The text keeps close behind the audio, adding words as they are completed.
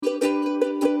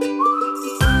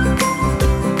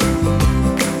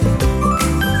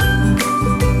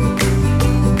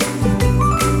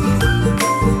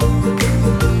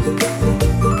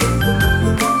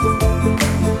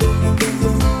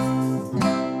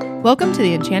Welcome to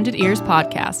the Enchanted Ears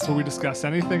podcast, where we discuss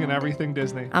anything and everything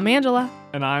Disney. I'm Angela.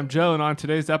 And I'm Joe, and on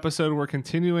today's episode, we're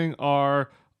continuing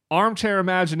our Armchair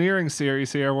Imagineering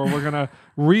series here, where we're going to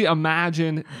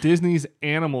reimagine Disney's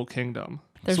Animal Kingdom.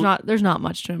 There's not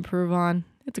much to improve on.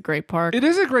 It's a great park. It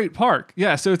is a great park.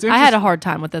 Yeah, so it's I had a hard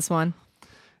time with this one.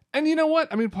 And you know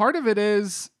what? I mean, part of it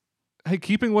is, hey,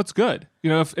 keeping what's good.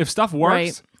 You know, if stuff works,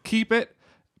 Right. keep it.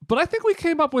 But I think we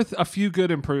came up with a few good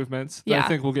improvements that I Yeah.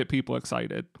 think will get people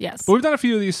excited. Yes. But we've done a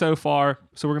few of these so far,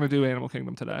 so we're going to do Animal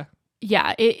Kingdom today.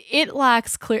 Yeah, it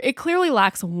clearly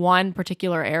lacks one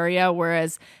particular area,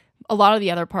 whereas a lot of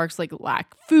the other parks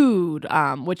lack food,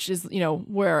 which is,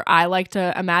 where I like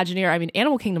to Imagineer. I mean,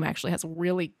 Animal Kingdom actually has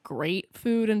really great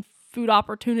food and food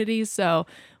opportunities, so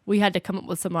we had to come up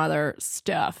with some other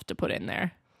stuff to put in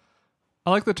there. I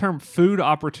like the term food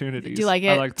opportunities. Do you like it?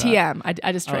 I like that. TM. I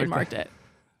just I like trademarked that. it.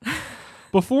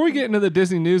 Before we get into the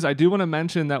Disney news, I do want to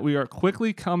mention that we are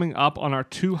quickly coming up on our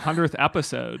 200th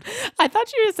episode. I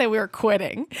thought you were going to say we were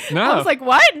quitting. No. I was like,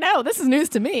 what? No, this is news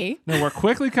to me. No, we're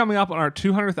quickly coming up on our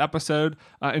 200th episode.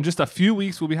 In just a few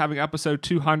weeks, we'll be having episode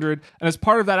 200. And as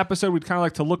part of that episode, we'd kind of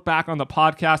like to look back on the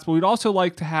podcast, but we'd also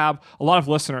like to have a lot of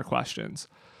listener questions.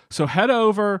 So head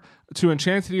over to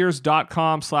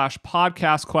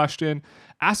enchantedears.com/podcast question.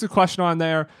 Ask a question on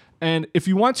there. And if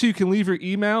you want to, you can leave your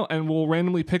email and we'll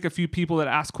randomly pick a few people that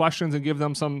ask questions and give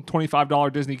them some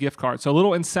 $25 Disney gift card. So a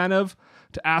little incentive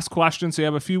to ask questions. So you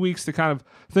have a few weeks to kind of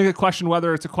think a question,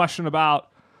 whether it's a question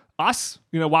about us,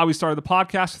 why we started the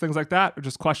podcast, things like that, or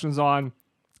just questions on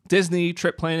Disney,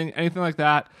 trip planning, anything like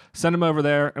that. Send them over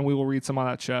there and we will read some on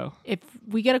that show. If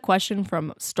we get a question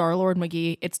from Star-Lord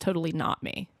McGee, it's totally not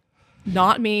me.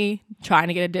 Not me trying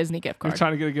to get a Disney gift card. You're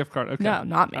trying to get a gift card. Okay. No,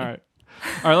 not me.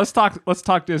 All right, let's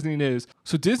talk Disney news.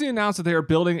 So Disney announced that they are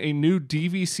building a new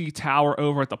DVC tower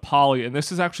over at the Poly, and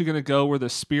this is actually going to go where the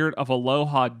Spirit of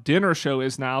Aloha dinner show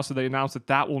is now. So they announced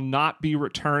that will not be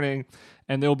returning,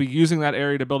 and they'll be using that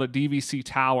area to build a DVC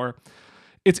tower.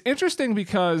 It's interesting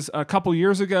because a couple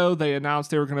years ago, they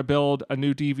announced they were going to build a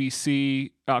new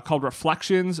DVC called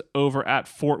Reflections over at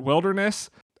Fort Wilderness.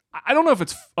 I don't know if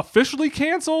it's officially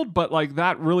canceled, but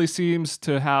that really seems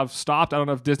to have stopped. I don't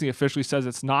know if Disney officially says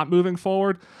it's not moving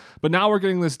forward, but now we're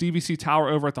getting this DVC tower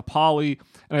over at the Poly.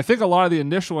 And I think a lot of the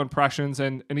initial impressions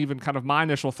and even kind of my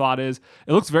initial thought is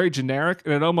it looks very generic.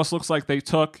 And it almost looks like they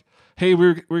took, hey,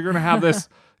 we're going to have this,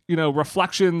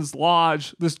 Reflections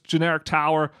Lodge, this generic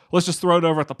tower. Let's just throw it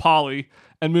over at the Poly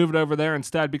and move it over there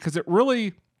instead, because it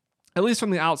really, at least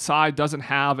from the outside, doesn't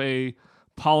have a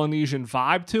Polynesian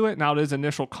vibe to it. Now it is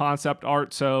initial concept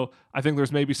art, so I think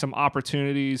there's maybe some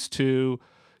opportunities to,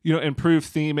 improve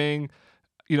theming.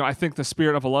 I think the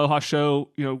Spirit of Aloha show,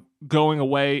 going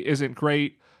away isn't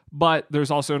great, but there's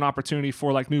also an opportunity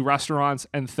for new restaurants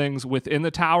and things within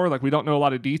the tower. We don't know a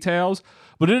lot of details,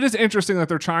 but it is interesting that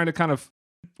they're trying to kind of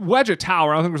wedge a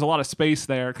tower. I don't think there's a lot of space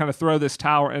there, kind of throw this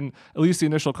tower, and at least the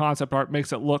initial concept art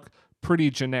makes it look pretty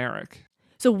generic.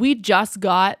 So we just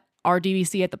got our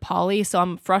DVC at the Poly, so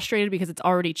I'm frustrated because it's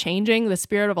already changing. The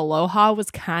Spirit of Aloha was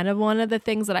kind of one of the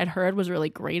things that I'd heard was really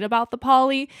great about the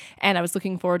Poly, and I was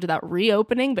looking forward to that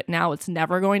reopening, but now it's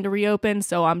never going to reopen,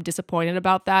 so I'm disappointed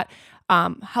about that.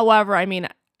 However, I mean,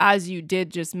 as you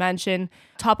did just mention,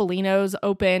 Topolino's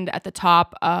opened at the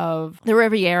top of the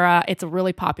Riviera. It's a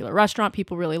really popular restaurant.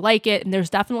 People really like it. And there's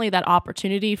definitely that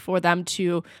opportunity for them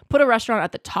to put a restaurant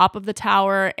at the top of the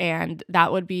tower. And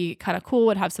that would be kind of cool.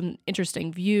 Would have some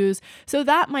interesting views. So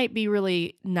that might be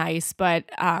really nice. But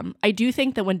I do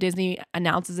think that when Disney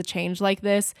announces a change like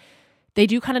this, they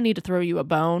do kind of need to throw you a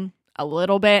bone a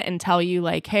little bit and tell you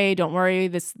hey, don't worry,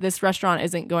 this restaurant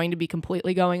isn't going to be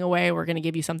completely going away. We're going to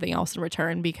give you something else in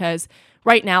return, because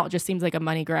right now it just seems like a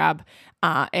money grab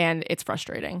and it's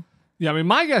frustrating. Yeah, I mean,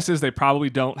 my guess is they probably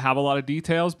don't have a lot of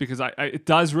details, because it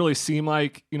does really seem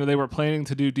like, they were planning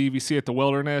to do DVC at the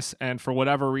Wilderness, and for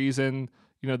whatever reason,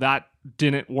 that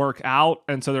didn't work out.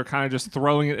 And so they're kind of just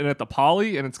throwing it in at the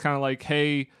Poly, and it's kind of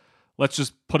hey, let's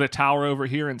just put a tower over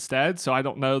here instead. So I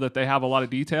don't know that they have a lot of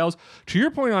details. To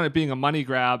your point on it being a money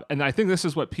grab, and I think this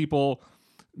is what people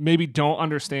maybe don't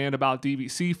understand about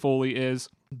DVC fully, is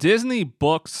Disney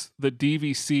books the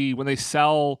DVC when they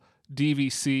sell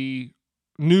DVC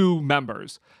new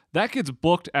members. That gets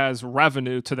booked as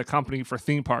revenue to the company for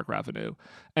theme park revenue.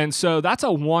 And so that's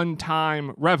a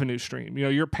one-time revenue stream.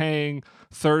 You're paying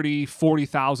 $30,000,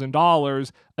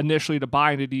 $40,000 initially to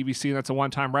buy into DVC, and that's a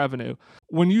one-time revenue.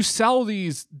 When you sell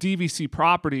these DVC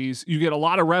properties, you get a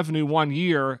lot of revenue one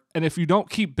year, and if you don't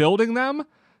keep building them,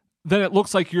 then it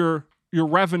looks like your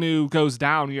revenue goes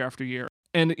down year after year.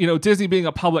 And, Disney being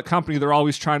a public company, they're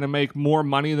always trying to make more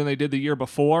money than they did the year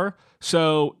before.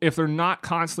 So if they're not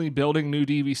constantly building new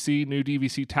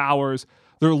DVC towers,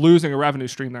 they're losing a revenue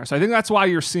stream there. So I think that's why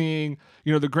you're seeing,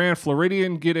 the Grand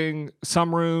Floridian getting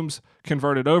some rooms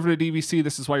converted over to DVC.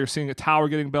 This is why you're seeing a tower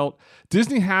getting built.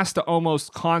 Disney has to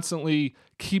almost constantly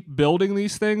keep building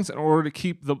these things in order to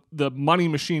keep the money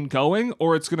machine going,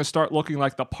 or it's going to start looking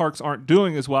like the parks aren't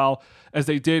doing as well as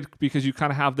they did, because you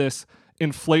kind of have this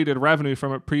inflated revenue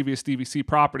from a previous DVC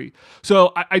property.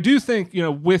 So I do think,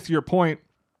 with your point,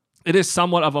 it is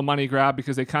somewhat of a money grab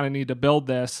because they kind of need to build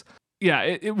this. Yeah,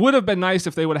 it would have been nice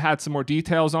if they would have had some more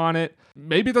details on it.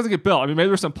 Maybe it doesn't get built. I mean, maybe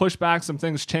there's some pushback, some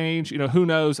things change. Who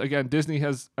knows? Again, Disney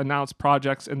has announced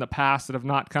projects in the past that have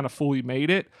not kind of fully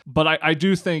made it. But I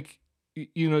do think,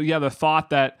 the thought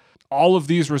that all of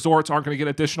these resorts aren't going to get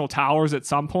additional towers at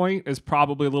some point is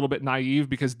probably a little bit naive,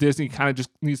 because Disney kind of just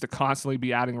needs to constantly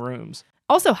be adding rooms.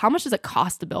 Also, how much does it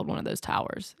cost to build one of those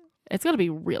towers? It's going to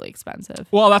be really expensive.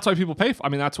 Well, that's why people pay for. I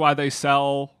mean, that's why they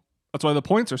sell. That's why the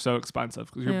points are so expensive,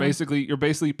 because you're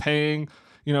basically paying,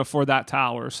 for that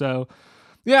tower. So,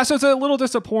 yeah, so it's a little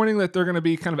disappointing that they're going to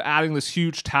be kind of adding this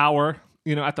huge tower,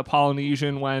 at the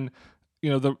Polynesian when,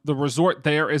 the resort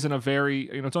there isn't a very,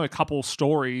 it's only a couple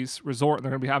stories resort, and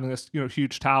they're going to be having this,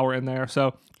 huge tower in there.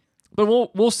 So, but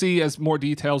we'll see as more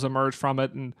details emerge from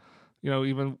it, and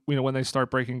even when they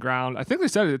start breaking ground. I think they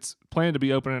said it's planned to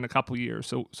be open in a couple years,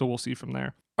 so we'll see from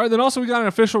there. All right, then also we got an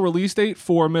official release date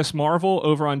for Ms. Marvel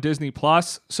over on Disney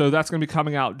Plus. So that's going to be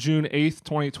coming out June 8th,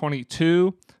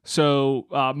 2022. So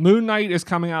Moon Knight is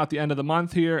coming out at the end of the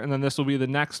month here, and then this will be the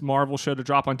next Marvel show to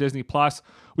drop on Disney Plus.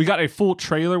 We got a full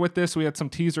trailer with this. We had some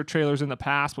teaser trailers in the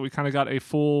past, but we kind of got a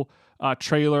full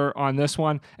trailer on this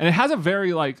one, and it has a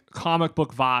very comic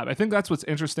book vibe. I think that's what's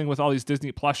interesting with all these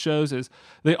Disney Plus shows is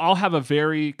they all have a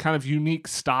very kind of unique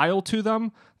style to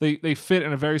them. They fit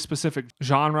in a very specific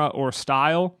genre or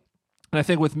style, and I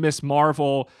think with Ms.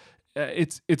 Marvel,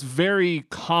 it's very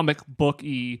comic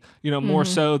booky, more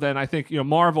so than I think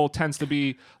Marvel tends to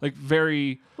be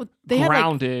very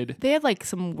grounded. They had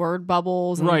some word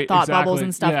bubbles and thought bubbles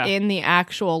and stuff in the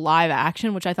actual live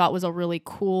action, which I thought was a really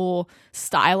cool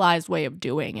stylized way of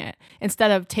doing it.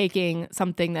 Instead of taking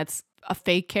something that's a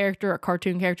fake character, a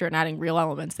cartoon character, and adding real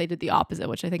elements, they did the opposite,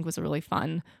 which I think was a really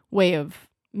fun way of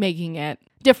making it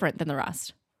different than the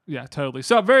rest. Yeah, totally.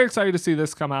 So I'm very excited to see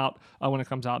this come out when it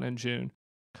comes out in June.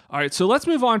 All right, so let's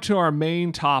move on to our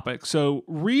main topic. So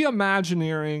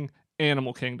reimagineering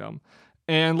Animal Kingdom.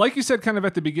 And like you said kind of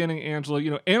at the beginning,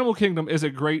 Angela, Animal Kingdom is a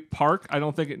great park. I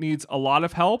don't think it needs a lot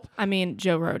of help. I mean,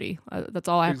 Joe Rohde. That's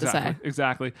all I have to say.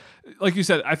 Exactly. Like you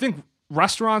said, I think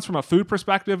restaurants from a food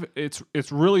perspective, it's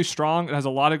really strong. It has a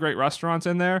lot of great restaurants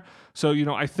in there. So,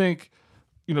 I think,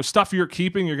 stuff you're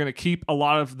keeping, you're going to keep a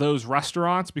lot of those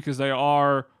restaurants because they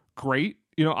are great.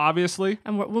 Obviously.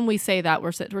 And when we say that,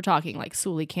 we're talking like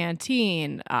Sully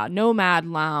Canteen, Nomad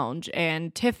Lounge,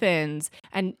 and Tiffin's,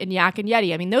 and Yak and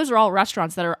Yeti. I mean, those are all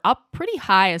restaurants that are up pretty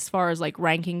high as far as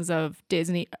rankings of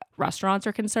Disney restaurants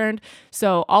are concerned.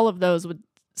 So all of those would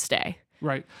stay.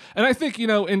 Right. And I think,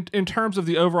 in terms of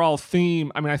the overall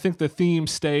theme, I think the theme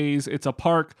stays. It's a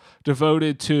park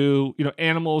devoted to,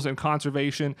 animals and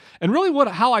conservation. And really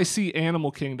how I see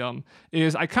Animal Kingdom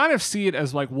is I kind of see it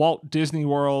as Walt Disney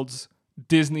World's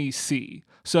Disney Sea.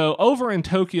 So over in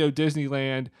Tokyo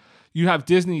Disneyland, you have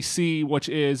Disney Sea, which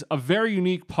is a very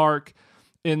unique park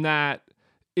in that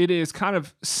it is kind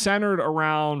of centered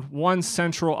around one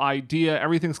central idea.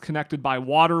 Everything's connected by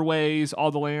waterways. All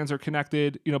the lands are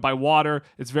connected, by water.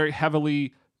 It's very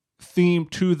heavily themed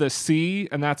to the sea,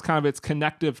 and that's kind of its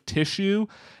connective tissue.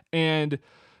 And,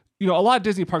 a lot of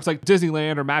Disney parks like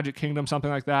Disneyland or Magic Kingdom,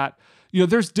 something like that,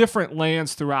 there's different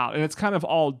lands throughout, and it's kind of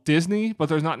all Disney, but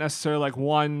there's not necessarily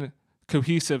one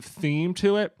cohesive theme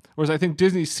to it. Whereas I think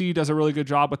Disney Sea does a really good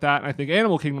job with that, and I think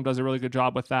Animal Kingdom does a really good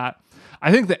job with that.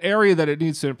 I think the area that it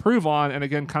needs to improve on, and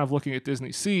again, kind of looking at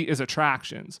Disney Sea, is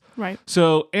attractions. Right.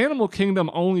 So Animal Kingdom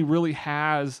only really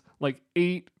has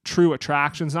 8 true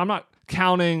attractions, and I'm not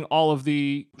counting all of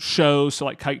the shows, so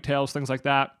Kite Tales, things like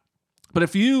that. But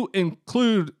if you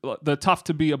include the Tough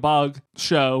to Be a Bug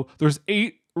show, there's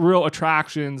 8 real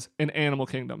attractions in Animal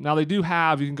Kingdom. Now they do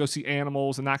have, you can go see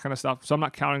animals and that kind of stuff, so I'm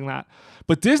not counting that.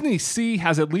 But Disney Sea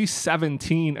has at least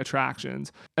 17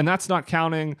 attractions, and that's not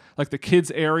counting the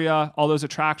kids area, all those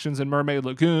attractions in Mermaid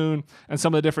Lagoon, and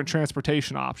some of the different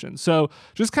transportation options. So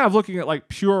just kind of looking at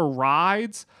pure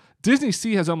rides, Disney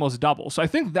Sea has almost double. So I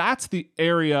think that's the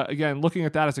area, again, looking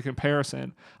at that as a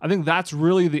comparison, I think that's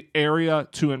really the area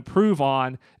to improve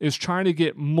on, is trying to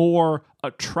get more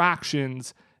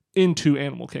attractions into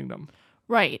Animal Kingdom.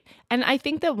 Right. And I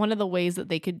think that one of the ways that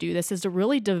they could do this is to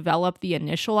really develop the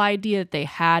initial idea that they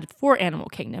had for Animal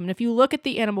Kingdom. And if you look at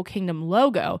the Animal Kingdom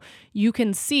logo, you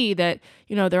can see that,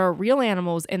 there are real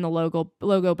animals in the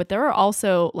logo, but there are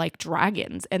also like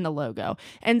dragons in the logo.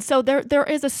 And so there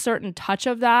is a certain touch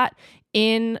of that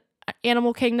in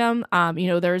Animal Kingdom.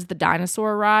 There's the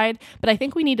dinosaur ride, but I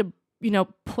think we need to,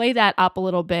 play that up a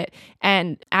little bit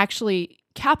and actually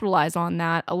capitalize on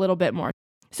that a little bit more.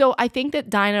 So I think that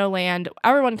Dino Land,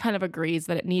 everyone kind of agrees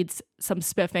that it needs some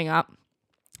spiffing up.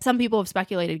 Some people have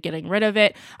speculated getting rid of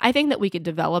it. I think that we could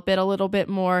develop it a little bit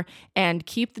more and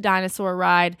keep the dinosaur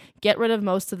ride, get rid of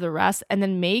most of the rest, and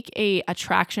then make a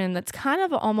attraction that's kind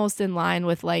of almost in line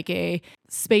with like a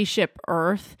Spaceship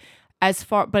Earth.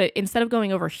 But instead of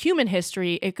going over human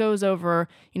history, it goes over,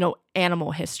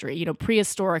 animal history,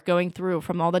 prehistoric, going through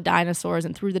from all the dinosaurs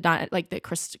and through the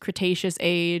Cretaceous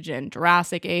age and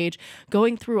Jurassic age,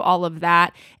 going through all of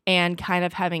that and kind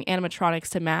of having animatronics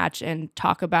to match and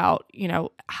talk about,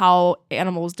 how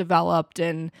animals developed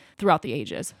and throughout the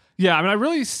ages. Yeah, I mean, I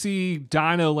really see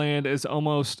Dino Land as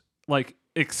almost like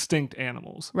extinct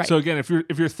animals. Right. So again, if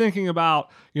you're thinking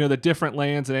about, the different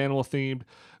lands and animal themed,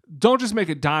 don't just make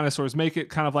it dinosaurs, make it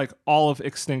kind of like all of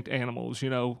extinct animals,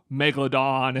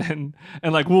 megalodon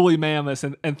and like woolly mammoths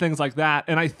and things like that.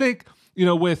 And I think,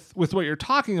 with what you're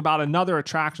talking about, another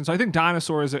attraction. So I think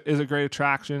dinosaur is a great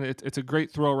attraction. It's a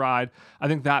great thrill ride. I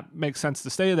think that makes sense to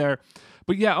stay there.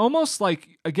 But yeah, almost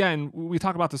like, again, we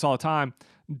talk about this all the time.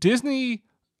 Disney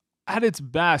at its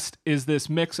best is this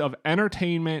mix of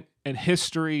entertainment and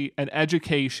history and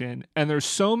education. And there's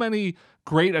so many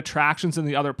great attractions in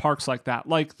the other parks like that,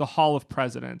 like the Hall of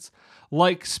Presidents,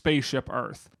 like Spaceship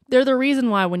Earth. They're the reason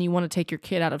why when you want to take your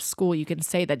kid out of school, you can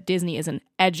say that Disney is an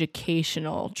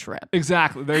educational trip.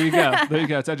 Exactly. There you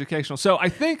go. It's educational. So I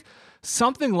think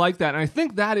something like that, and I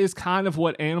think that is kind of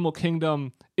what Animal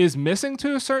Kingdom is missing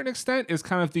to a certain extent, is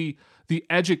kind of the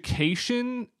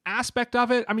education aspect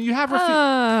of it. I mean, you have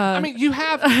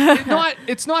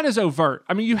it's not as overt.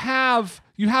 I mean, you have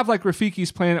like Rafiki's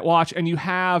Planet Watch, and you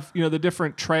have, the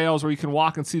different trails where you can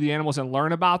walk and see the animals and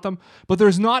learn about them, but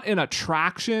there's not an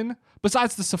attraction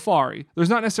besides the safari. There's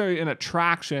not necessarily an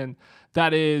attraction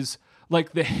that is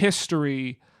like the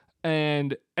history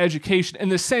and education in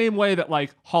the same way that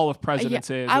like Hall of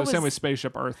Presidents is, or the same way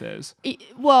Spaceship Earth is.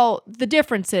 Well, the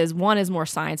difference is one is more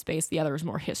science-based, the other is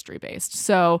more history-based.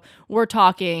 So we're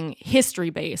talking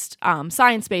history-based,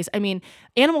 science-based. I mean,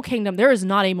 Animal Kingdom, there is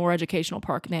not a more educational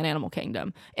park than Animal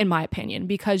Kingdom, in my opinion,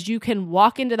 because you can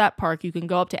walk into that park, you can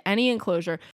go up to any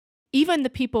enclosure. Even the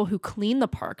people who clean the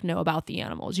park know about the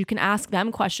animals. You can ask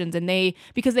them questions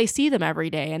because they see them every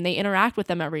day and they interact with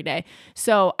them every day.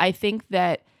 So I think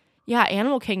that, yeah,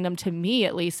 Animal Kingdom, to me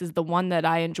at least, is the one that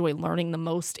I enjoy learning the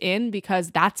most in,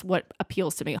 because that's what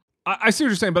appeals to me. I see what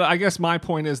you're saying, but I guess my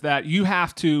point is that you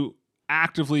have to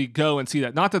actively go and see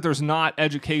that. Not that there's not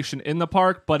education in the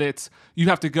park, but you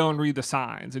have to go and read the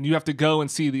signs and you have to go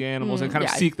and see the animals and kind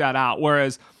of seek that out.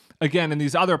 Whereas, again, in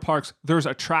these other parks, there's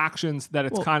attractions that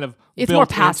it's built more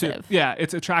passive. Into. Yeah,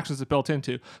 it's attractions that's built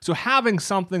into. So having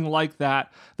something like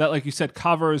that, like you said,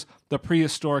 covers the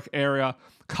prehistoric area,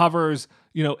 covers,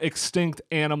 extinct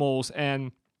animals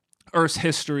and Earth's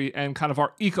history and kind of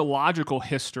our ecological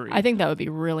history. I think that would be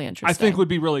really interesting. I think would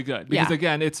be really good because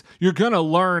again, you're going to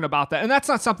learn about that. And that's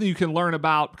not something you can learn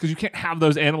about because you can't have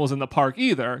those animals in the park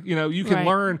either. You can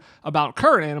learn about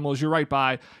current animals. You're right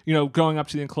by, going up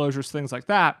to the enclosures, things like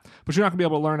that, but you're not gonna be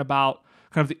able to learn about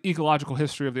kind of the ecological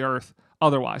history of the Earth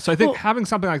otherwise. So I think having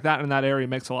something like that in that area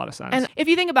makes a lot of sense. And if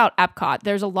you think about Epcot,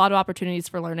 there's a lot of opportunities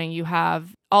for learning. You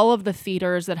have all of the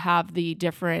theaters that have the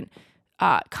different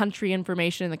country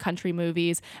information in the country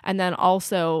movies. And then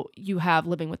also you have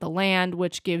Living with the Land,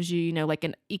 which gives you, like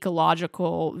an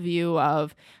ecological view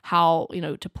of how,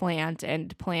 to plant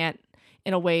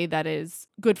in a way that is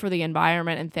good for the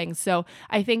environment and things. So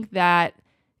I think that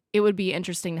it would be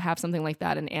interesting to have something like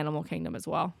that in Animal Kingdom as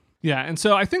well. Yeah, and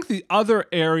so I think the other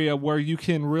area where you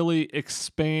can really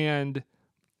expand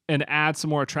and add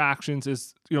some more attractions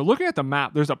is, looking at the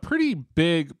map, there's a pretty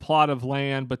big plot of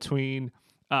land between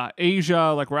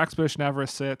Asia, like where Expedition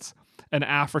Everest sits, and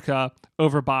Africa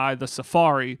over by the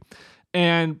safari.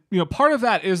 And, part of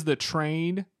that is the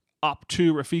train up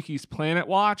to Rafiki's Planet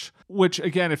Watch, which,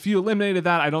 again, if you eliminated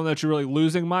that, I don't know that you're really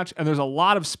losing much. And there's a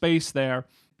lot of space there.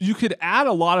 You could add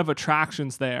a lot of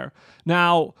attractions there.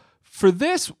 Now, for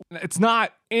this, it's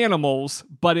not animals,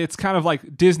 but it's kind of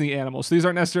like Disney animals. So these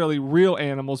aren't necessarily real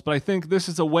animals, but I think this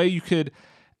is a way you could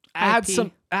add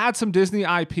some Disney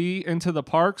IP into the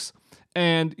parks.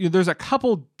 And there's a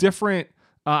couple different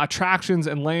attractions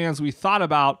and lands we thought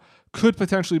about could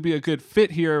potentially be a good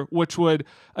fit here, which would,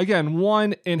 again,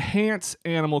 one, enhance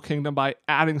Animal Kingdom by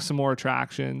adding some more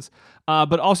attractions,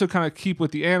 but also kind of keep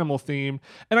with the animal theme.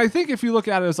 And I think if you look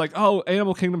at it as like, oh,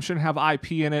 Animal Kingdom shouldn't have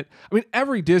IP in it. I mean,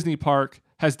 every Disney park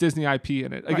has Disney IP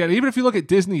in it. Again, even if you look at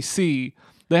Disney Sea,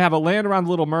 they have a land around the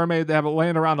Little Mermaid. They have a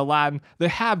land around Aladdin. They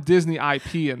have Disney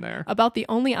IP in there. About the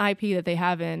only IP that they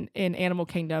have in Animal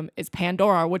Kingdom is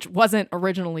Pandora, which wasn't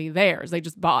originally theirs. They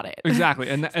just bought it. Exactly.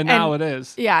 And now it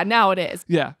is. Yeah, now it is.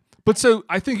 Yeah. But so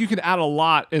I think you can add a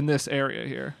lot in this area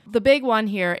here. The big one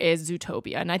here is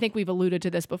Zootopia. And I think we've alluded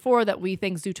to this before that we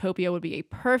think Zootopia would be a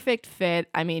perfect fit.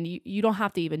 I mean, you don't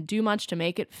have to even do much to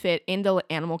make it fit into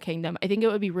Animal Kingdom. I think it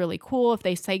would be really cool if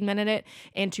they segmented it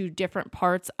into different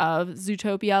parts of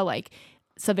Zootopia, like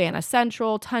Savannah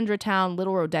Central, Tundra Town,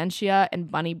 Little Rodentia, and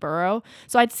Bunny Burrow.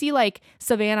 So I'd see like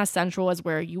Savannah Central is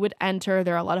where you would enter.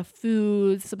 There are a lot of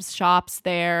foods, some shops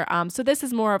there. So this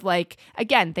is more of like,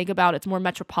 again, think about it's more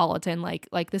metropolitan,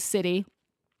 like the city.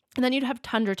 And then you'd have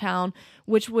Tundra Town,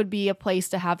 which would be a place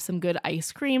to have some good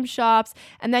ice cream shops.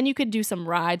 And then you could do some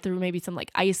ride through maybe some like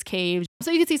ice caves.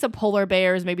 So you could see some polar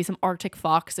bears, maybe some Arctic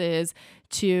foxes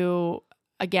to,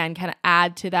 again, kind of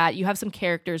add to that. You have some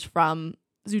characters from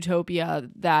Zootopia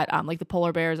that like the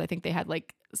polar bears, I think they had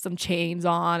like some chains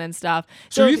on and stuff.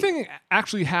 So you think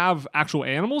actually have actual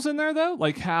animals in there though?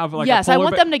 Like have like yes, I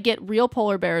want them to get real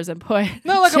polar bears and put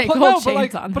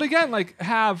chains on. But again, like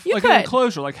have You like could. an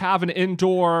enclosure, like have an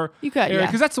indoor. You could, area. yeah.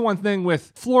 Because that's the one thing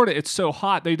with Florida. It's so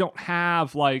hot. They don't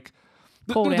have like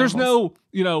Cold there's animals.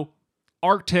 no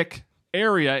Arctic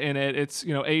area in it. It's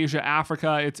Asia,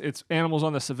 Africa. It's animals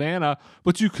on the savannah.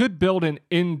 But you could build an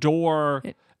indoor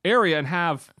area and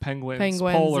have penguins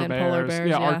polar and bears, polar bears,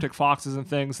 yeah. Arctic foxes and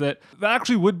things that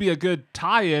actually would be a good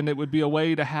tie-in. It would be a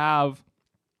way to have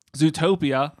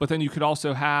Zootopia, but then you could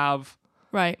also have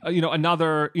Right.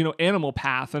 Another animal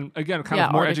path, and again kind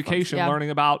of more Arctic fox, education, yeah. learning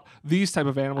about these type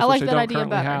of animals I like which that they don't idea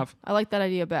currently better. have. I like that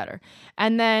idea better.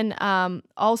 And then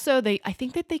also I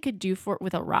think that they could do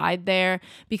with a ride there,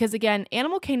 because again,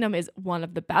 Animal Kingdom is one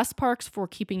of the best parks for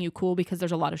keeping you cool because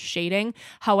there's a lot of shading.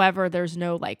 However, there's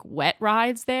no like wet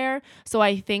rides there. So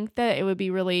I think that it would be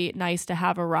really nice to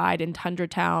have a ride in Tundra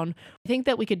Town. I think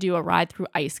that we could do a ride through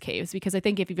ice caves, because I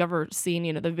think if you've ever seen,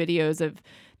 the videos of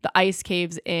the ice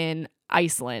caves in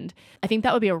Iceland, I think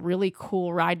that would be a really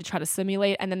cool ride to try to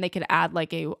simulate. And then they could add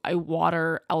like a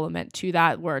water element to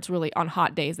that, where it's really on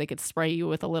hot days they could spray you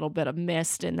with a little bit of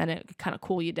mist and then it could kind of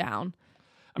cool you down.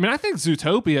 I mean, I think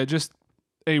Zootopia, just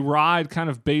a ride kind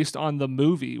of based on the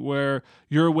movie where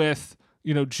you're with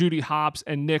Judy Hopps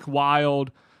and Nick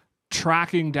Wilde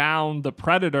tracking down the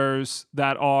predators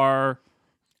that are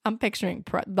I'm picturing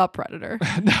the Predator.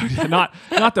 no,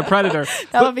 not the Predator.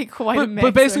 That would be quite a mix.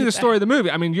 But basically right the story of the movie.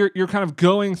 I mean, you're kind of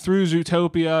going through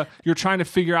Zootopia. You're trying to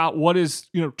figure out what is,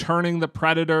 turning the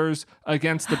predators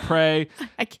against the prey.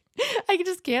 I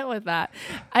just can't with that.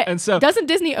 And so doesn't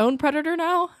Disney own Predator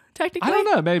now? Technically, I don't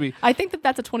know. Maybe I think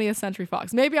that's a 20th Century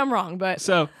Fox. Maybe I'm wrong, but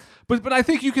but I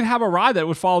think you can have a ride that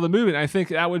would follow the movie, and I think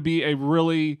that would be a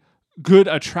really good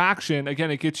attraction. Again,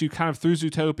 it gets you kind of through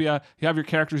Zootopia. You have your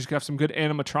characters, you can have some good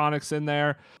animatronics in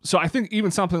there. So I think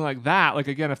even something like that, like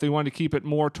again, if they wanted to keep it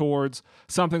more towards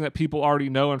something that people already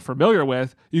know and familiar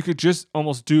with, you could just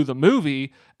almost do the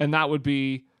movie, and that would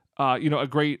be a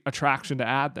great attraction to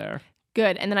add there.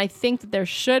 Good. And then I think that there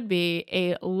should be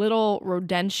a Little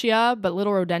Rodentia, but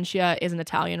Little Rodentia is an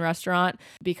Italian restaurant,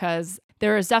 because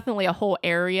there is definitely a whole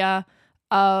area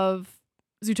of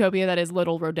Zootopia that is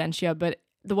Little Rodentia, but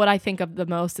what I think of the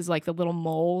most is like the little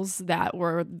moles that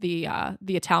were the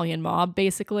Italian mob,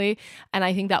 basically. And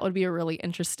I think that would be a really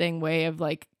interesting way of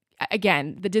like,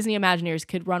 again, the Disney Imagineers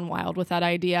could run wild with that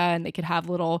idea, and they could have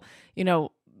little,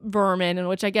 vermin, and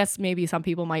which I guess maybe some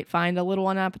people might find a little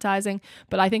unappetizing,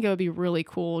 but I think it would be really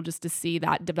cool just to see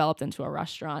that developed into a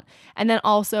restaurant. And then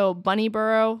also Bunny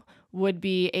Burrow would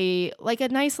be a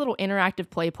nice little interactive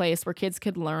play place where kids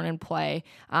could learn and play.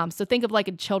 So think of like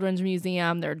a children's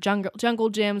museum. There are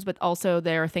jungle gyms, but also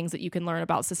there are things that you can learn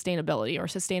about sustainability or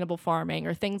sustainable farming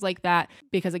or things like that,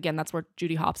 because again, that's where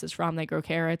Judy Hopps is from. They grow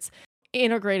carrots.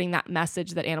 Integrating that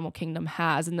message that Animal Kingdom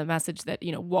has, and the message that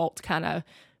Walt kind of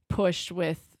pushed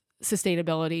with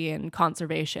sustainability and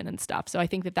conservation and stuff. So I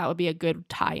think that would be a good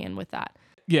tie-in with that.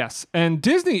 Yes, and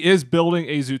Disney is building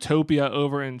a Zootopia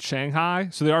over in Shanghai.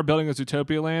 So they are building a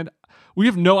Zootopia land. We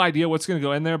have no idea what's going to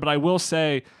go in there, but I will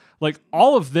say, like,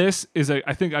 all of this is,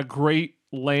 I think, a great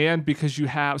land, because you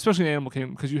have, especially in Animal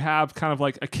Kingdom, because you have kind of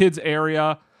like a kids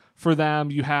area for them.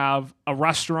 You have a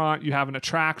restaurant, you have an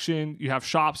attraction, you have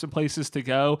shops and places to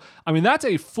go. I mean, that's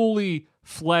a fully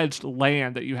fledged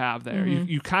land that you have there.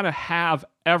 You kind of have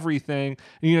everything.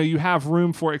 You know, you have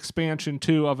room for expansion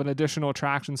too of an additional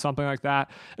attraction, something like that.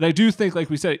 And I do think, like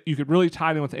we said, you could really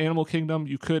tie it in with Animal Kingdom.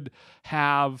 You could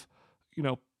have, you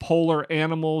know, polar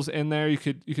animals in there. You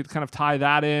could kind of tie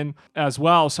that in as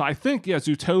well. So I think, yeah,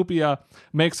 Zootopia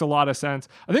makes a lot of sense.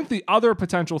 I think the other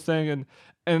potential thing,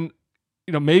 and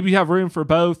you know, maybe you have room for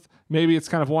both, maybe it's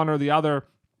kind of one or the other,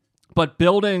 but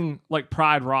building like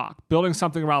Pride Rock, building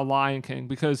something around Lion King,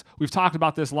 because we've talked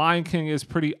about this, Lion King is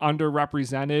pretty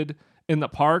underrepresented in the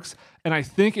parks. And I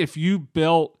think if you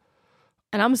built,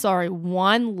 and I'm sorry,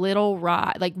 one little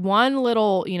ride, like one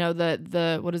little, you know,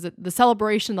 the what is it? The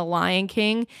Celebration, the Lion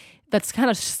King, that's kind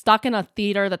of stuck in a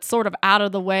theater that's sort of out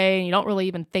of the way and you don't really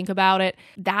even think about it.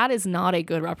 That is not a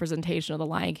good representation of the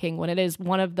Lion King when it is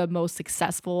one of the most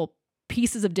successful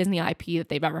pieces of Disney IP that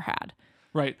they've ever had.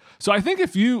 Right. So I think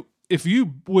if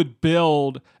you would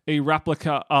build a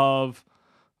replica of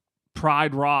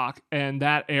Pride Rock and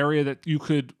that area that you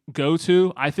could go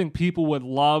to, I think people would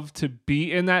love to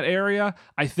be in that area.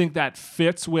 I think that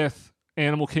fits with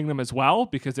Animal Kingdom as well,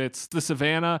 because it's the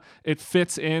savannah. It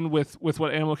fits in with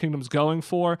what Animal Kingdom's going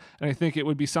for, and I think it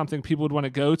would be something people would want to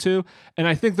go to. And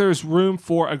I think there's room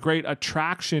for a great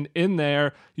attraction in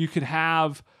there. You could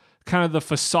have kind of the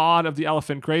facade of the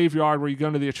elephant graveyard where you go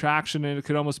into the attraction and it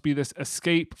could almost be this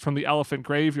escape from the elephant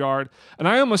graveyard. And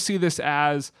I almost see this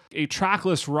as a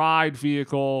trackless ride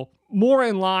vehicle, more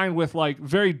in line with like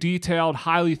very detailed,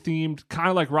 highly themed, kind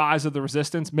of like Rise of the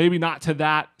Resistance. Maybe not to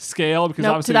that scale, because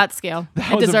obviously to that scale.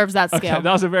 It deserves that scale. Okay,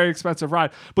 that was a very expensive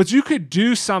ride. But you could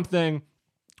do something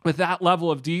with that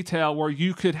level of detail where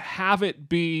you could have it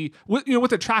be,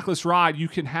 with a trackless ride, you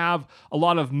can have a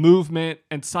lot of movement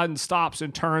and sudden stops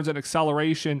and turns and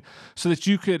acceleration, so that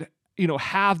you could,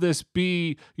 have this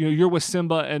be, you're with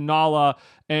Simba and Nala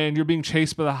and you're being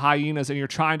chased by the hyenas and you're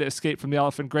trying to escape from the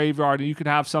elephant graveyard, and you could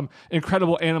have some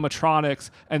incredible animatronics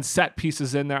and set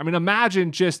pieces in there. I mean,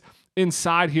 imagine just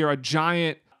inside here a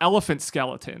giant elephant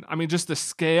skeleton. I mean, just the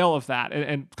scale of that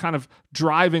and kind of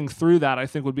driving through that, I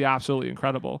think would be absolutely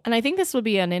incredible. And I think this would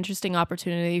be an interesting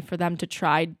opportunity for them to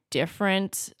try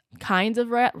different kinds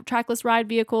of trackless ride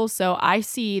vehicles. So I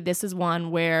see this as one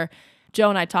where Joe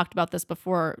and I talked about this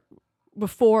before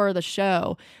the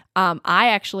show. I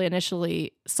actually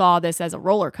initially saw this as a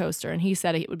roller coaster, and he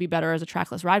said it would be better as a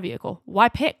trackless ride vehicle. Why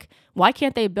pick? Why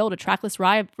can't they build a trackless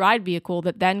ride vehicle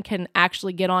that then can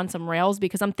actually get on some rails?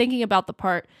 Because I'm thinking about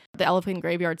the elephant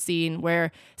graveyard scene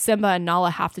where Simba and Nala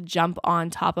have to jump on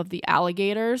top of the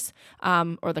alligators,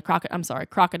 or the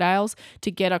crocodiles,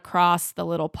 to get across the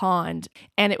little pond.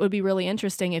 And it would be really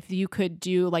interesting if you could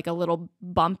do like a little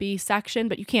bumpy section,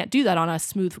 but you can't do that on a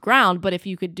smooth ground. But if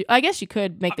you could I guess you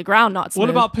could make the ground not smooth. What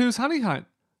about Pooh's Honey Hunt?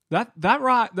 That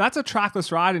ride, that's a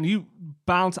trackless ride, and you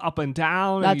bounce up and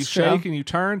down, and you shake and you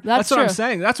turn. That's what I'm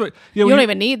saying. That's what you don't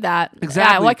even need that.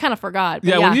 Exactly. Yeah, well, I kind of forgot.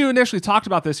 Yeah, when you initially talked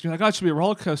about this, you're like, "Oh, it should be a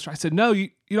roller coaster." I said, "No, you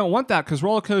don't want that, because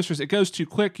roller coasters, it goes too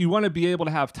quick. You want to be able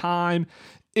to have time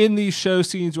in these show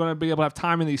scenes. You want to be able to have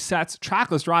time in these sets.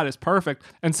 Trackless ride is perfect."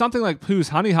 And something like Pooh's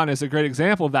Honey Hunt is a great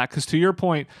example of that, because to your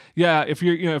point, yeah, if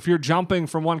you're jumping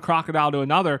from one crocodile to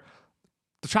another,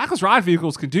 the trackless ride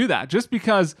vehicles can do that. Just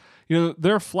because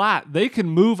they're flat, they can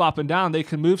move up and down, they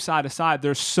can move side to side.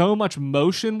 There's so much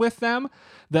motion with them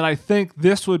that I think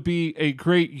this would be a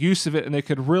great use of it, and they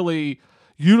could really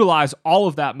utilize all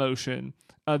of that motion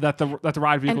that the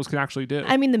ride vehicles can actually do.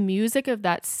 I mean, the music of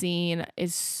that scene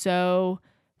is so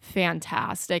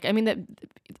fantastic. I mean,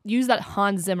 use that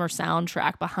Hans Zimmer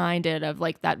soundtrack behind it, of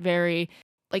like that very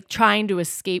like trying to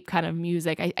escape kind of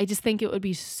music. I just think it would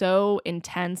be so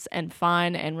intense and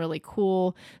fun and really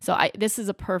cool. So this is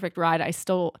a perfect ride. I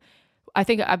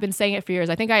think I've been saying it for years.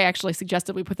 I think I actually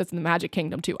suggested we put this in the Magic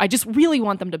Kingdom too. I just really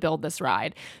want them to build this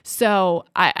ride. So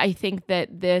I think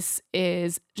that this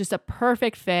is just a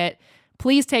perfect fit.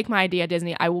 Please take my idea,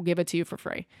 Disney. I will give it to you for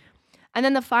free. And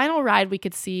then the final ride we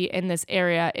could see in this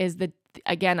area is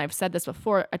again, I've said this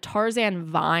before, a Tarzan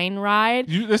Vine ride.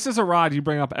 This is a ride you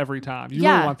bring up every time. You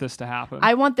really want this to happen.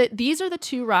 These are the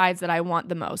two rides that I want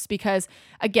the most, because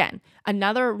again,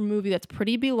 another movie that's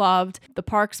pretty beloved. The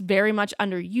parks very much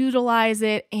underutilize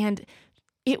it, and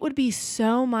it would be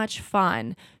so much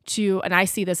fun and I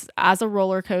see this as a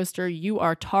roller coaster. You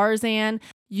are Tarzan.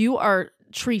 You are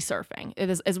tree surfing. It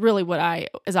is really what I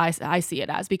see it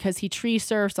as, because he tree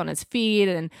surfs on his feet,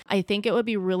 and I think it would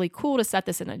be really cool to set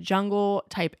this in a jungle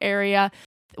type area.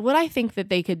 What I think that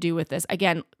they could do with this,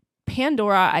 again,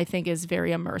 Pandora I think is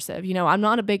very immersive. I'm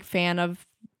not a big fan of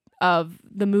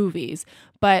the movies.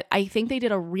 But I think they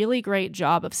did a really great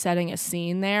job of setting a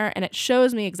scene there, and it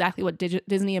shows me exactly what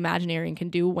Disney Imagineering can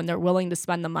do when they're willing to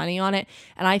spend the money on it.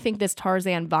 And I think this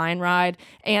Tarzan Vine ride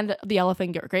and the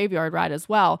Elephant Graveyard ride as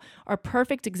well are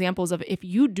perfect examples of if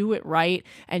you do it right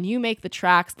and you make the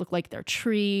tracks look like they're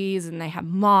trees and they have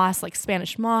moss, like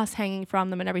Spanish moss hanging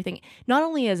from them and everything. Not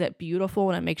only is it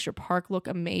beautiful and it makes your park look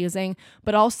amazing,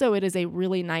 but also it is a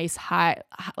really nice high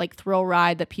like thrill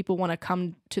ride that people want to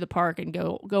come to the park and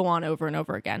go on over and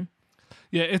over again.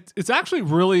 Yeah, it's actually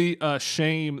really a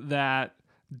shame that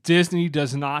Disney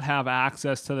does not have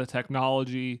access to the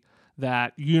technology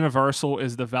that Universal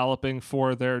is developing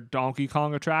for their Donkey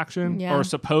Kong attraction, or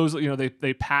supposedly,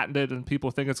 they patented and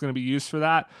people think it's going to be used for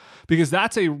that, because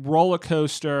that's a roller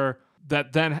coaster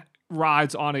that then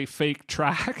rides on a fake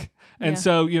track. And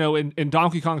so, in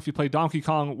Donkey Kong, if you play Donkey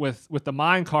Kong with the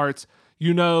mine carts,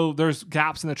 there's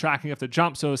gaps in the track and you have to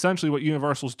jump. So essentially what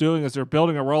Universal's doing is they're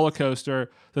building a roller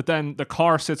coaster that then the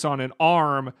car sits on an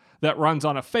arm that runs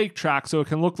on a fake track so it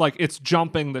can look like it's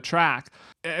jumping the track.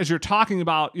 As you're talking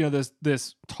about,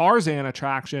 this Tarzan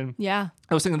attraction, I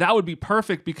was thinking that would be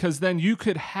perfect, because then you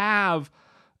could have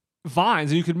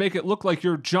vines and you could make it look like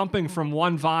you're jumping from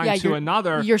one vine to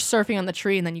another. You're surfing on the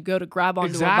tree and then you go to grab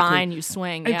onto a vine, you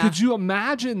swing. And could you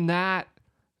imagine that,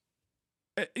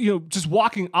 just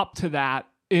walking up to that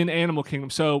in Animal Kingdom?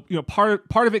 So, part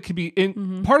of it could be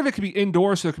part of it could be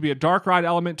indoors, so there could be a dark ride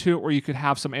element to it where you could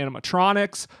have some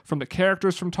animatronics from the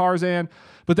characters from Tarzan,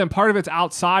 but then part of it's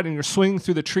outside and you're swinging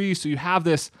through the trees, so you have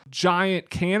this giant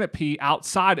canopy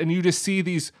outside and you just see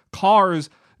these cars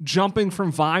jumping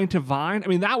from vine to vine. I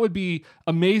mean, that would be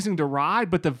amazing to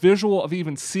ride, but the visual of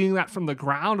even seeing that from the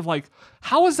ground of like,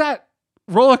 how is that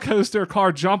roller coaster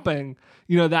car jumping,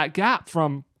 that gap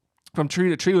from tree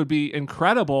to tree would be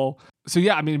incredible. So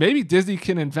yeah, I mean, maybe Disney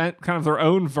can invent kind of their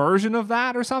own version of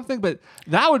that or something, but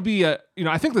that would be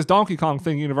I think this Donkey Kong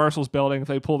thing Universal's building, if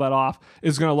they pull that off,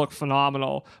 is going to look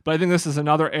phenomenal. But I think this is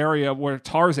another area where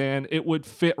Tarzan, it would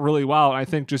fit really well. And I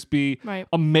think just be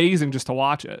amazing just to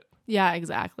watch it. Yeah,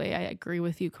 exactly. I agree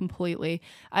with you completely.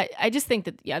 I just think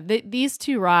that, these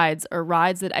two rides are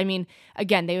rides that, I mean,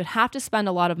 again, they would have to spend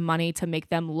a lot of money to make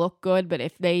them look good. But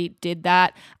if they did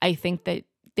that, I think that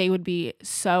they would be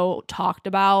so talked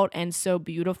about and so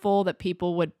beautiful that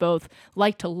people would both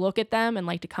like to look at them and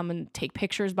like to come and take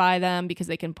pictures by them, because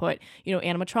they can put,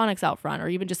 animatronics out front or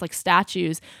even just like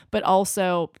statues, but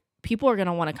also people are going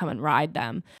to want to come and ride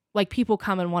them. Like people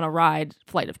come and want to ride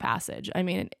Flight of Passage. I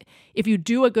mean, if you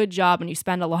do a good job and you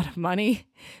spend a lot of money,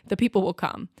 the people will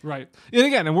come. Right. And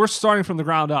again, and we're starting from the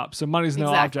ground up, so money's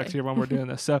no object here when we're doing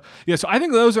this. So I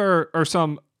think those are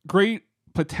some great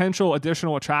potential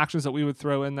additional attractions that we would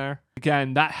throw in there.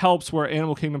 Again, that helps where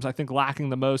Animal Kingdom's, I think, lacking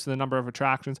the most in the number of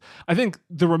attractions. I think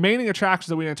the remaining attractions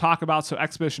that we didn't talk about, so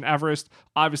Expedition Everest,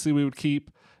 obviously we would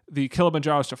keep. The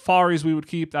Kilimanjaro Safaris we would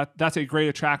keep. That's a great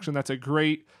attraction. That's a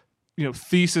great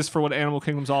thesis for what Animal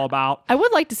Kingdom's all about. I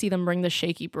would like to see them bring the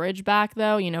shaky bridge back,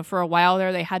 though. For a while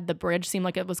there, they had the bridge seem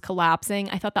like it was collapsing.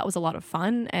 I thought that was a lot of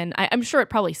fun, and I'm sure it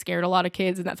probably scared a lot of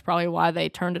kids, and that's probably why they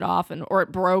turned it off, or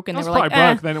it broke, and they were like,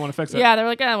 broke. They didn't want to fix it. Yeah, they were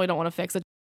like, we don't want to fix it.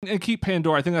 And keep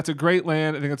Pandora. I think that's a great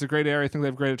land. I think that's a great area. I think they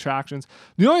have great attractions.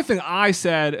 The only thing I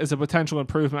said as a potential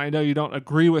improvement, I know you don't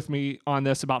agree with me on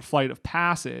this about Flight of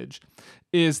Passage,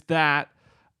 is that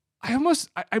I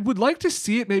would like to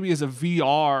see it maybe as a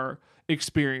VR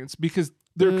experience, because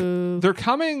they're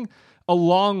coming a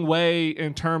long way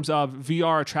in terms of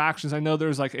VR attractions. I know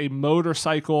there's like a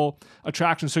motorcycle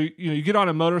attraction. So you get on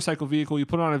a motorcycle vehicle, you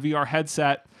put on a VR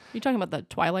headset. You talking about the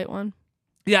Twilight one?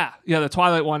 Yeah, the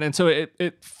Twilight one. And so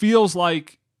it feels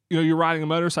like you're riding a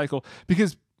motorcycle,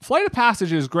 because Flight of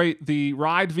Passage is great. The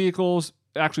ride vehicles,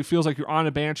 it actually feels like you're on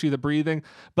a Banshee, the breathing.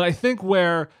 But I think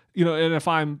where, and if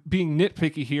I'm being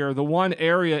nitpicky here, the one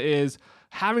area is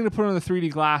having to put on the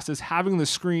 3D glasses, having the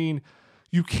screen.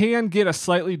 You can get a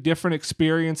slightly different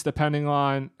experience depending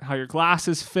on how your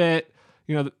glasses fit.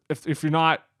 If you're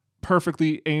not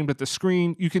perfectly aimed at the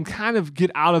screen, you can kind of get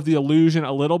out of the illusion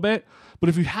a little bit. But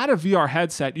if you had a VR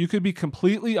headset, you could be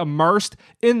completely immersed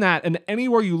in that. And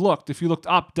anywhere you looked, if you looked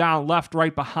up, down, left,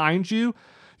 right, behind you,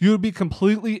 you would be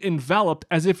completely enveloped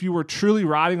as if you were truly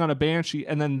riding on a Banshee.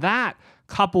 And then that,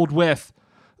 coupled with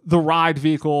the ride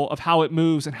vehicle of how it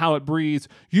moves and how it breathes,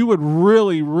 you would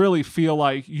really, really feel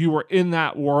like you were in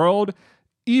that world.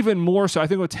 Even more so, I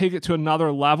think it would take it to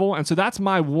another level. And so that's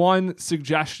my one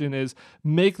suggestion, is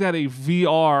make that a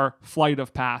VR Flight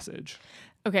of Passage.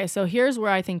 Okay, so here's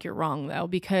where I think you're wrong, though,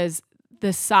 because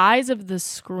the size of the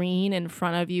screen in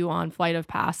front of you on Flight of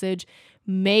Passage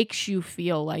makes you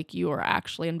feel like you are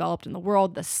actually enveloped in the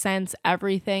world, the sense,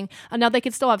 everything. And now they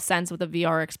could still have sense with a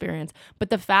VR experience, but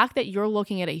the fact that you're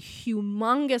looking at a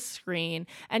humongous screen,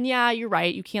 and yeah, you're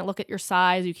right, you can't look at your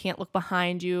size, you can't look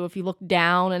behind you. If you look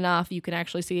down enough, you can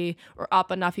actually see, or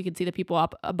up enough, you can see the people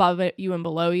up above you and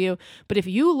below you. But if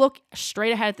you look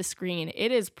straight ahead at the screen,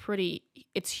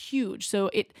 it's huge. So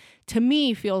it, to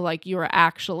me, feels like you're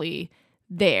actually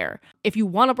there. If you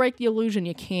want to break the illusion,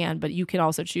 you can, but you can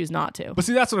also choose not to. But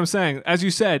see, that's what I'm saying. As you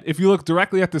said, if you look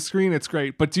directly at the screen, it's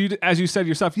great. But as you said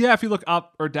yourself, yeah, if you look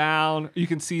up or down, you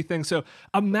can see things. So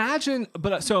imagine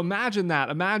that.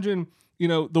 Imagine,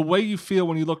 the way you feel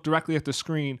when you look directly at the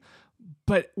screen.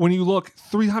 But when you look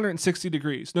 360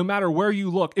 degrees, no matter where you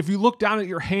look, if you look down at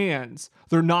your hands,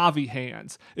 they're Na'vi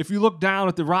hands. If you look down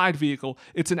at the ride vehicle,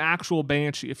 it's an actual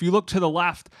Banshee. If you look to the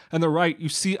left and the right, you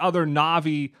see other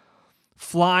Na'vi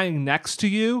flying next to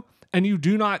you, and you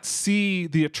do not see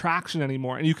the attraction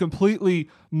anymore, and you completely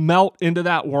melt into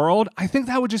that world. I think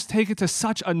that would just take it to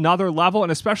such another level,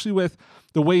 and especially with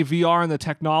the way VR and the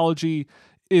technology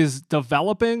is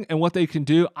developing and what they can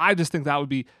do, I just think that would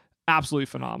be absolutely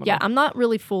phenomenal. Yeah, I'm not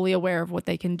really fully aware of what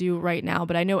they can do right now,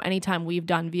 but I know anytime we've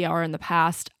done VR in the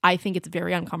past, I think it's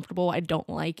very uncomfortable. I don't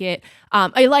like it.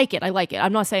 I like it.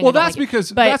 I'm not saying. Well, that's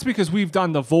because we've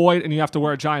done the Void, and you have to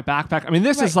wear a giant backpack. I mean,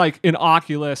 this is like an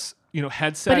Oculus,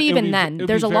 headset. But even then,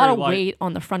 there's a lot of weight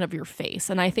on the front of your face,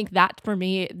 and I think that for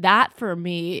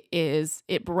me is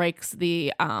it breaks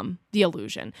the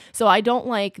illusion. So I don't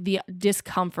like the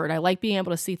discomfort. I like being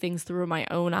able to see things through my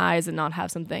own eyes and not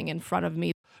have something in front of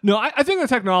me. No, I think the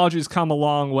technology has come a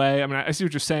long way. I mean, I see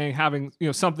what you're saying. Having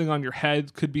something on your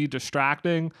head could be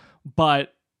distracting,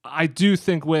 but I do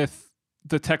think with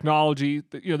the technology,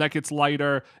 that gets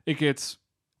lighter, it gets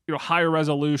higher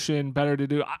resolution, better to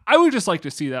do. I would just like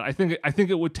to see that. I think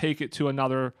it would take it to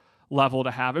another level to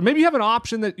have, and maybe you have an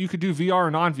option that you could do VR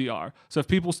or non-VR. So if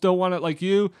people still want it, like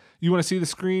you want to see the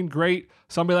screen, great.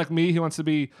 Somebody like me who wants to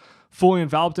be fully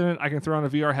enveloped in it, I can throw on a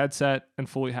VR headset and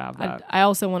fully have that. I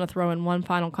also want to throw in one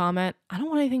final comment. I don't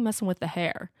want anything messing with the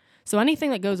hair. So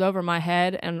anything that goes over my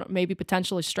head and maybe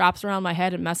potentially straps around my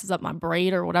head and messes up my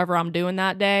braid or whatever I'm doing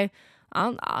that day, I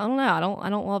don't know. I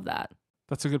don't love that.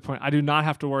 That's a good point. I do not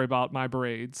have to worry about my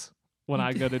braids when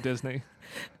I go to Disney.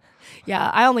 Yeah,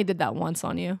 I only did that once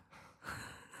on you.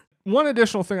 One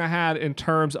additional thing I had in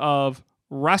terms of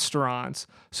restaurants.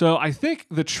 So I think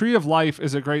the Tree of Life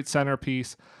is a great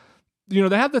centerpiece. They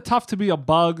have the Tough to Be a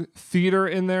Bug theater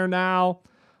in there now.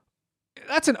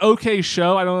 That's an okay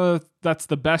show. I don't know if that's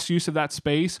the best use of that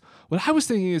space. What I was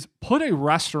thinking is put a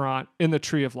restaurant in the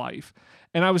Tree of Life.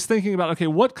 And I was thinking about, okay,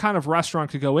 what kind of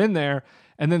restaurant could go in there?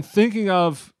 And then thinking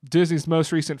of Disney's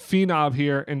most recent phenom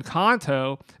here,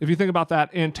 Encanto, if you think about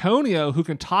that, Antonio, who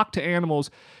can talk to animals,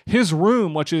 his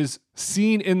room, which is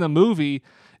seen in the movie,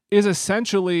 is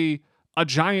essentially a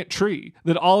giant tree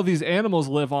that all of these animals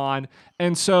live on.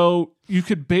 And so you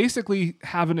could basically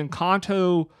have an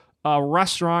Encanto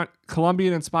restaurant,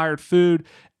 Colombian-inspired food,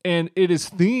 and it is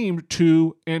themed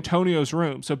to Antonio's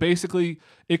room. So basically,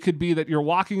 it could be that you're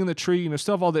walking in the tree, and you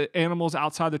still have all the animals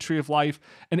outside the Tree of Life,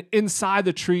 and inside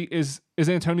the tree is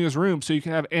Antonio's room. So you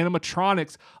can have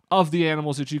animatronics of the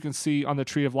animals that you can see on the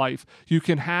Tree of Life. You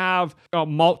can have a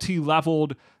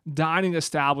multi-leveled dining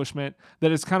establishment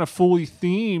that is kind of fully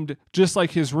themed, just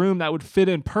like his room, that would fit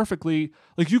in perfectly.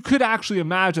 Like, you could actually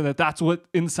imagine that that's what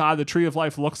inside the Tree of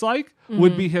Life looks like,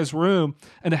 would be his room,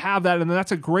 and to have that. And then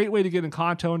that's a great way to get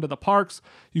Encanto into the parks.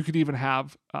 You could even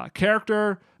have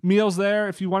character meals there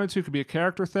if you wanted to. It could be a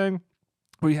character thing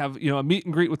where you have, a meet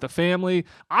and greet with the family.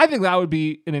 I think that would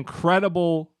be an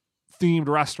incredible themed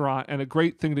restaurant and a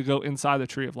great thing to go inside the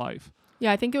Tree of Life.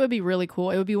 Yeah, I think it would be really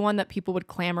cool. It would be one that people would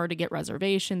clamor to get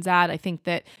reservations at. I think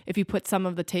that if you put some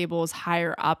of the tables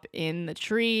higher up in the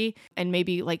tree and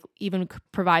maybe like even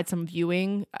provide some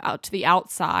viewing out to the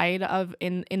outside of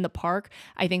in the park,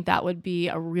 I think that would be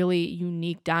a really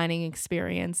unique dining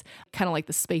experience, kind of like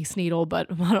the Space Needle, but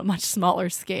on a much smaller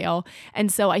scale.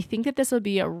 And so I think that this would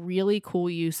be a really cool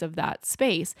use of that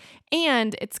space.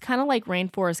 And it's kind of like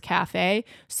Rainforest Cafe.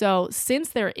 So since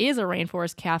there is a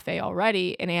Rainforest Cafe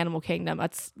already in Animal Kingdom,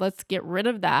 let's get rid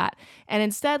of that, and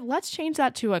instead let's change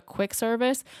that to a quick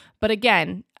service, but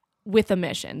again with a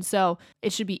mission. So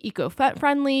it should be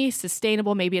eco-friendly,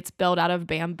 sustainable. Maybe it's built out of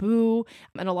bamboo,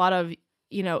 and a lot of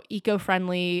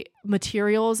eco-friendly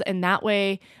materials, and that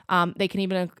way they can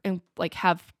even like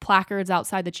have placards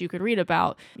outside that you could read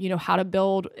about, how to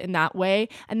build in that way.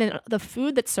 And then the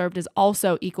food that's served is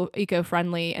also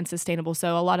eco-friendly and sustainable.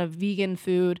 So a lot of vegan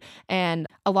food and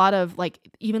a lot of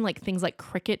even things like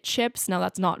cricket chips. Now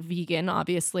that's not vegan,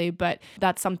 obviously, but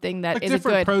that's something that is a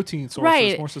good protein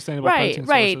sources, more sustainable protein sources.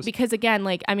 Right. Because again,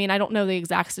 I don't know the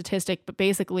exact statistic, but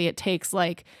basically it takes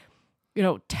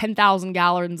 10,000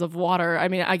 gallons of water. I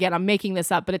mean, again, I'm making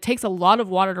this up, but it takes a lot of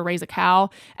water to raise a cow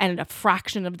and a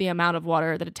fraction of the amount of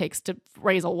water that it takes to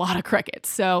raise a lot of crickets.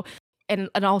 So, and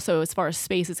also as far as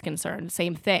space is concerned,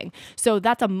 same thing. So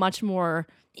that's a much more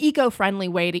eco-friendly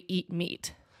way to eat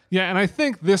meat. Yeah, and I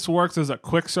think this works as a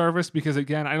quick service because,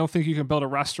 again, I don't think you can build a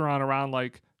restaurant around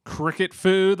cricket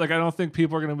food. I don't think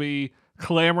people are going to be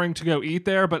clamoring to go eat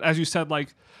there. But as you said,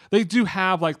 they do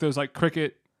have those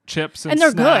cricket chips and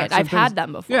they're snacks good. I've had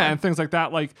them before. Yeah, and things like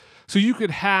that. So you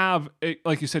could have,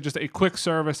 like you said, just a quick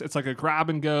service. It's like a grab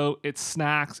and go. It's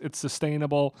snacks. It's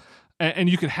sustainable. And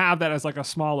you could have that as a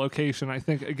small location. I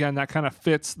think, again, that kind of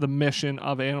fits the mission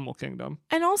of Animal Kingdom.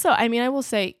 And also, I will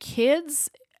say kids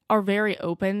are very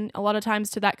open a lot of times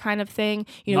to that kind of thing.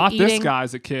 Not this guy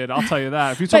as a kid, I'll tell you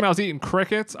that. If you told me I was eating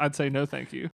crickets, I'd say no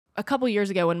thank you. A couple years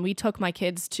ago when we took my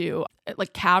kids to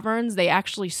caverns, they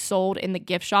actually sold in the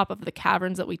gift shop of the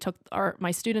caverns that we took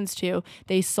my students to,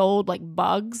 they sold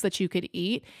bugs that you could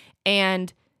eat,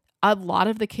 and a lot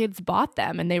of the kids bought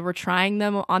them and they were trying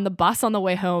them on the bus on the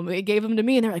way home. They gave them to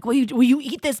me and they're like, will you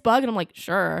eat this bug? And I'm like,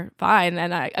 sure, fine.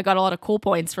 And I got a lot of cool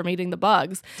points from eating the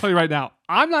bugs. I'll tell you right now,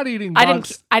 I'm not eating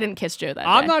bugs. I didn't kiss Joe that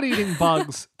I'm day. not eating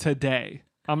bugs today.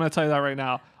 I'm going to tell you that right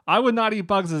now. I would not eat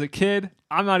bugs as a kid.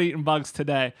 I'm not eating bugs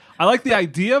today. I like the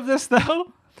idea of this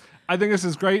though. I think this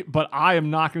is great, but I am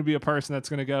not going to be a person that's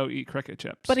going to go eat cricket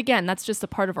chips. But again, that's just a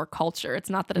part of our culture. It's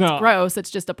not that it's gross. It's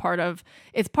just part of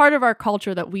our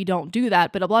culture that we don't do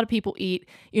that. But a lot of people eat,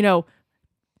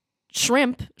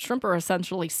 shrimp. Shrimp are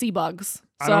essentially sea bugs.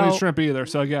 I don't eat shrimp either.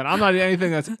 So again, I'm not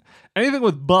eating anything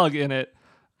with bug in it.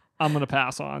 I'm going to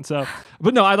pass on. So,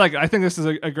 but no, I think this is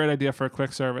a great idea for a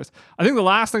quick service. I think the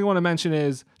last thing I want to mention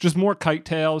is just more kite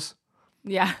tails.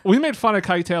 Yeah. We made fun of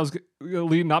kite tails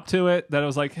leading up to it, that it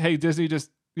was like, hey, Disney just,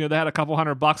 they had a couple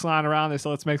 $100 lying around. They said,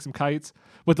 let's make some kites.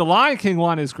 But the Lion King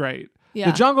one is great.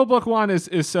 Yeah. The Jungle Book one is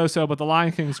so-so, but the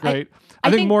Lion King's great. I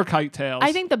think more kite tails.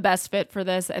 I think the best fit for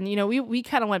this, and we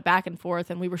kind of went back and forth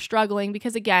and we were struggling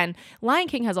because, again, Lion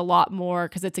King has a lot more,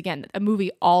 because it's, again, a movie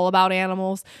all about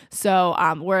animals. So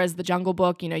whereas the Jungle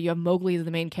Book, you have Mowgli as the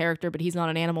main character, but he's not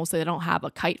an animal, so they don't have a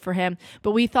kite for him.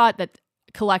 But we thought that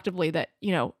collectively that,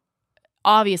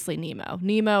 obviously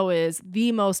Nemo is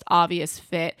the most obvious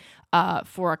fit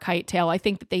for a kite tail. I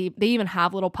think that they even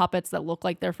have little puppets that look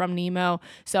like they're from Nemo.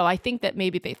 So I think that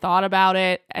maybe they thought about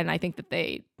it, and I think that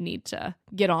they need to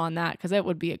get on that because it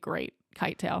would be a great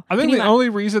kite tail. I think the only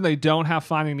reason they don't have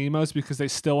Finding Nemo is because they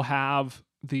still have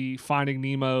the Finding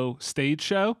Nemo stage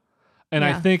show. And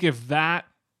I think if that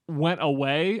went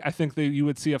away, I think that you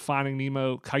would see a Finding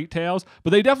Nemo kite tails. But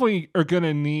they definitely are going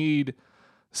to need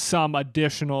some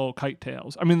additional kite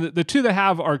tails. I mean, the two they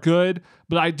have are good,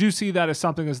 but I do see that as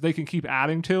something as they can keep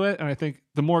adding to it. And I think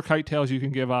the more kite tails you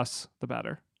can give us, the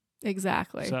better.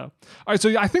 Exactly. So, all right.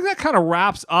 So I think that kind of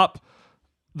wraps up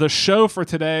the show for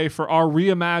today for our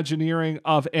reimagineering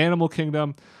of Animal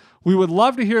Kingdom. We would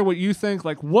love to hear what you think.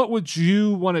 What would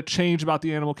you want to change about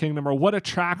the Animal Kingdom, or what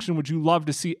attraction would you love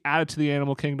to see added to the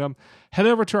Animal Kingdom? Head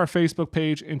over to our Facebook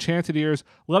page, Enchanted Ears.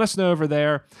 Let us know over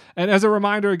there. And as a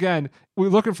reminder, again, we're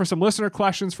looking for some listener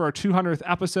questions for our 200th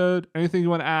episode. Anything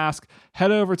you want to ask, head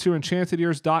over to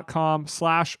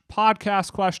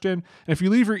enchantedears.com/podcast question. And if you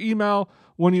leave your email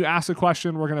when you ask a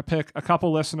question, we're going to pick a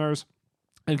couple listeners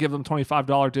and give them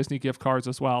 $25 Disney gift cards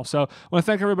as well. So I want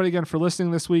to thank everybody again for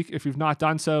listening this week. If you've not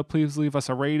done so, please leave us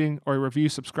a rating or a review,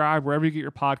 subscribe, wherever you get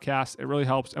your podcasts. It really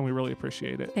helps, and we really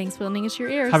appreciate it. Thanks for lending us your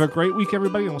ears. Have a great week,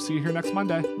 everybody, and we'll see you here next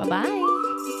Monday. Bye-bye.